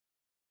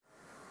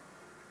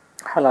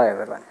Hello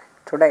everyone.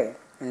 Today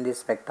in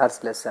this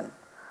vectors lesson,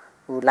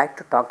 we would like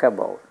to talk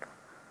about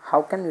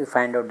how can we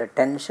find out the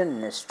tension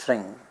in a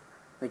string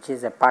which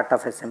is a part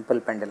of a simple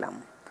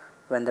pendulum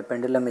when the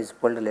pendulum is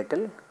pulled a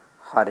little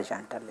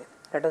horizontally.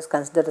 Let us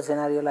consider a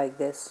scenario like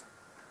this.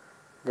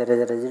 There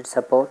is a rigid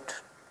support,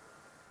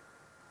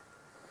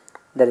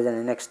 there is an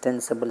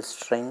inextensible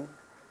string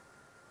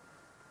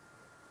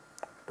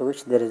to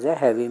which there is a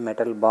heavy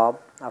metal bob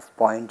of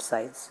point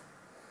size.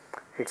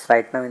 It is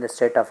right now in the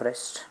state of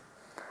rest.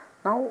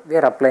 Now we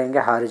are applying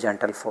a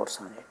horizontal force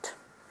on it.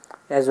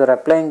 As we are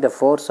applying the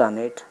force on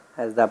it,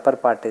 as the upper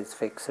part is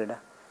fixed,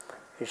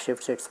 it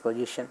shifts its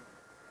position.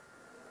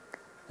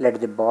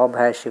 Let the bob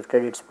has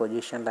shifted its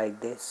position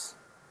like this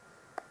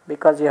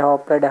because you have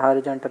applied a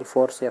horizontal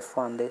force F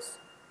on this.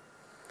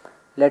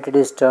 Let it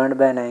is turned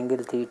by an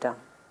angle theta.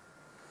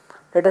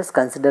 Let us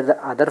consider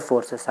the other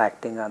forces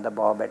acting on the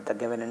bob at the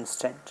given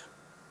instant.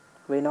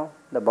 We know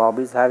the bob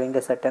is having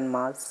a certain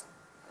mass,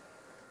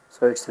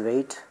 so its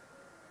weight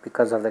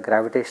because of the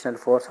gravitational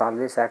force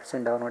always acts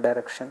in downward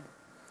direction.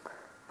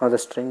 Now the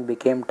string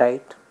became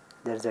tight,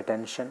 there is a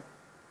tension.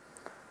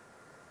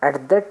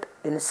 At that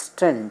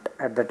instant,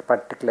 at that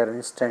particular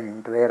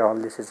instant where all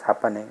this is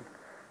happening,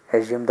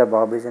 assume the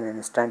bob is in an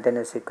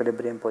instantaneous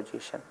equilibrium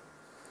position.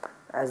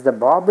 As the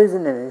bob is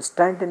in an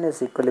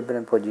instantaneous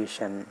equilibrium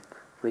position,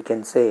 we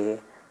can say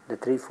the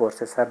three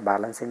forces are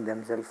balancing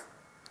themselves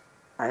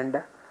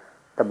and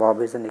the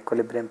bob is in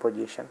equilibrium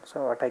position.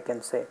 So what I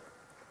can say,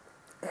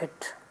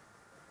 at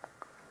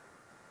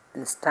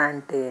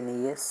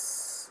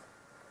instantaneous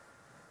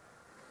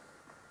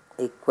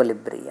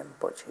equilibrium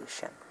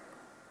position,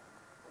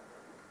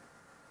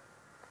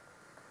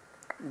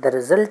 the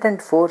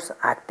resultant force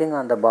acting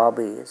on the bob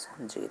is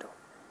 0.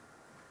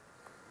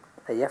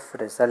 The F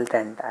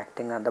resultant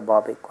acting on the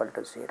bob equal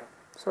to 0.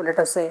 So let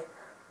us say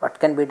what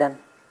can be done.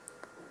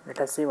 Let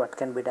us see what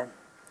can be done.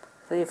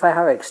 So if I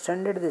have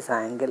extended this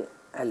angle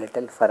a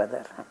little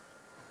further,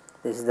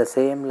 this is the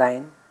same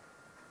line,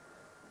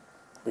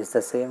 this is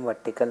the same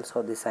vertical,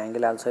 so this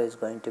angle also is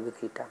going to be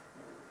theta.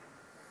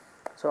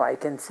 So I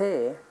can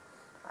say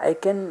I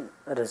can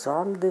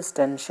resolve this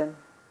tension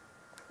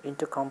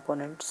into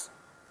components.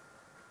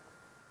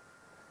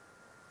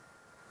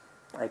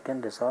 I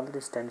can resolve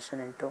this tension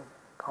into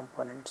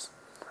components.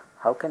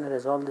 How can I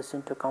resolve this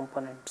into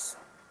components?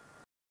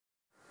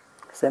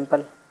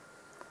 Simple.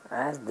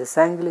 As this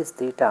angle is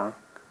theta,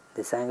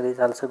 this angle is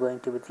also going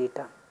to be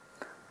theta.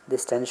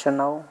 This tension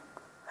now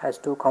has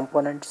two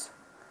components.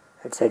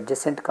 Its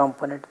adjacent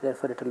component,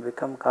 therefore it will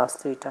become cos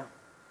theta.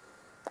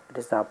 It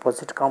is the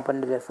opposite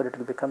component, therefore it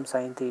will become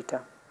sin theta.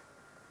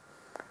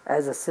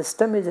 As the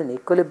system is in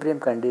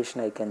equilibrium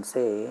condition, I can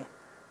say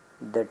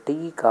the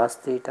T cos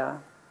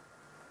theta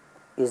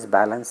is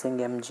balancing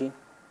mg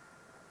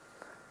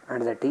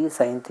and the T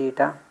sin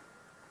theta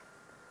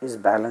is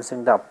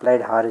balancing the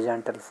applied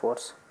horizontal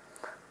force.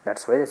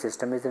 That's why the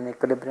system is in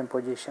equilibrium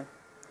position.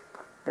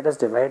 Let us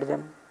divide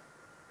them.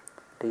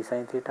 T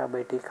sin theta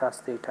by T cos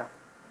theta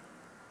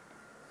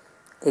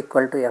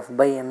equal to F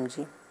by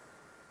mg.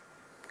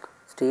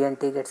 T and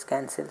T gets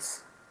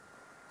cancels.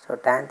 So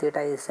tan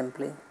theta is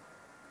simply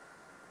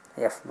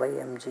F by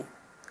mg.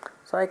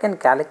 So I can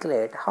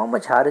calculate how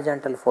much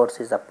horizontal force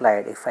is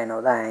applied if I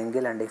know the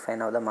angle and if I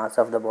know the mass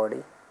of the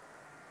body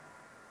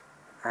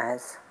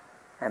as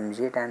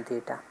mg tan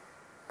theta.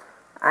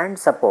 And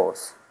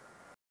suppose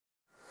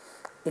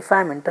if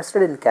I am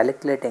interested in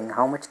calculating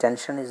how much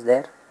tension is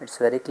there, it's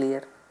very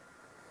clear.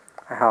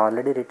 I have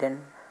already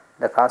written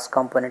the cos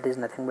component is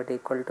nothing but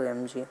equal to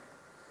mg.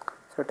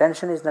 So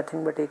tension is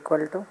nothing but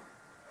equal to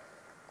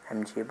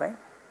mg by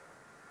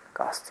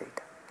cos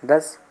theta.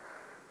 Thus,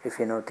 if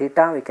you know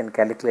theta, we can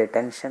calculate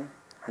tension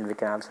and we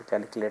can also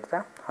calculate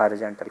the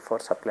horizontal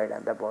force applied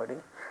on the body.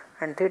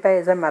 And theta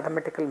is a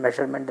mathematical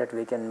measurement that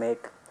we can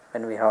make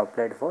when we have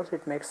applied force.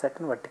 It makes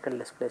certain vertical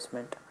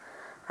displacement.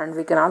 And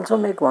we can also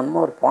make one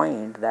more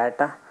point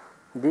that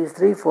these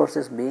three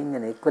forces being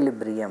in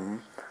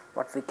equilibrium,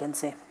 what we can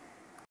say.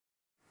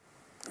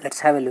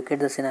 Let's have a look at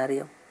the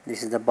scenario.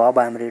 This is the bob,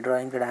 I am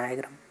redrawing the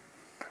diagram.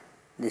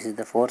 This is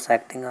the force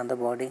acting on the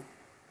body,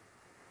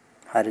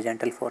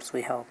 horizontal force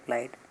we have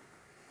applied.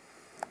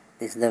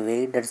 This is the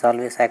weight that is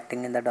always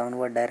acting in the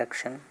downward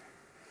direction.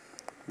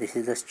 This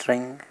is the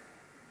string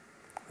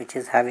which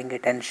is having a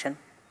tension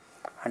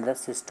and the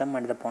system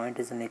and the point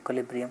is in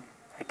equilibrium.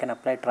 I can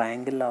apply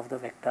triangle of the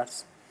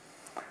vectors.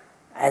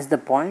 As the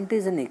point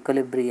is in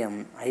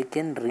equilibrium, I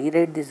can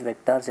rewrite these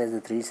vectors as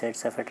the three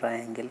sides of a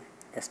triangle,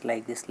 just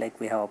like this, like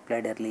we have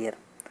applied earlier.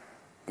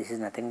 This is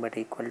nothing but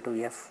equal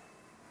to F.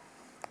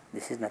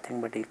 This is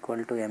nothing but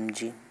equal to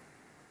mg.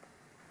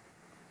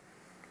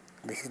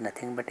 This is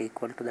nothing but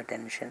equal to the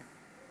tension.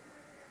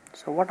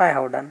 So what I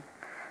have done,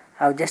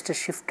 I have just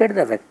shifted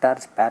the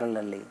vectors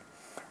parallelly.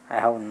 I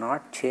have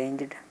not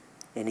changed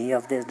any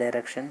of these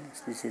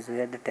directions. This is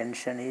where the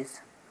tension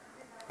is.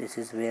 This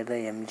is where the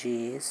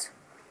mg is.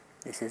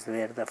 This is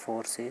where the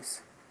force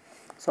is.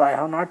 So I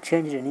have not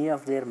changed any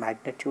of their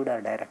magnitude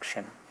or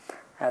direction.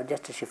 I have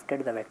just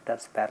shifted the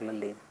vectors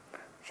parallelly.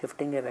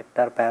 Shifting a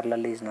vector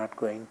parallelly is not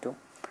going to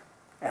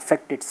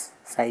affect its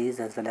size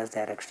as well as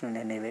direction in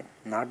any way,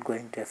 not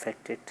going to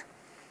affect it.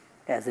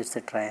 As it's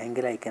a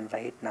triangle, I can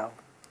write now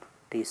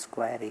t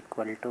square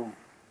equal to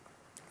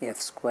f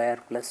square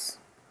plus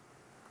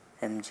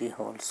mg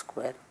whole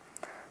square.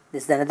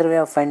 This is another way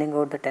of finding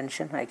out the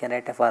tension. I can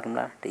write a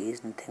formula. T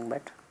is nothing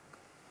but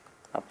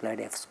applied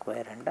f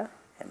square and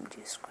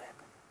mg square.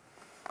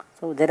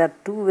 So there are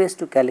two ways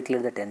to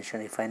calculate the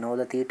tension. If I know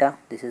the theta,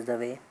 this is the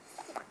way.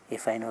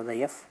 If I know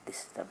the f,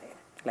 this is the way.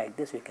 Like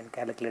this we can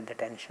calculate the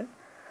tension.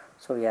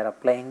 So we are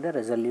applying the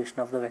resolution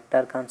of the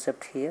vector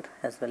concept here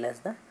as well as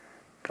the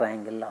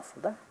triangle of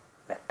the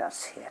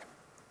vectors here.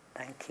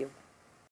 Thank you.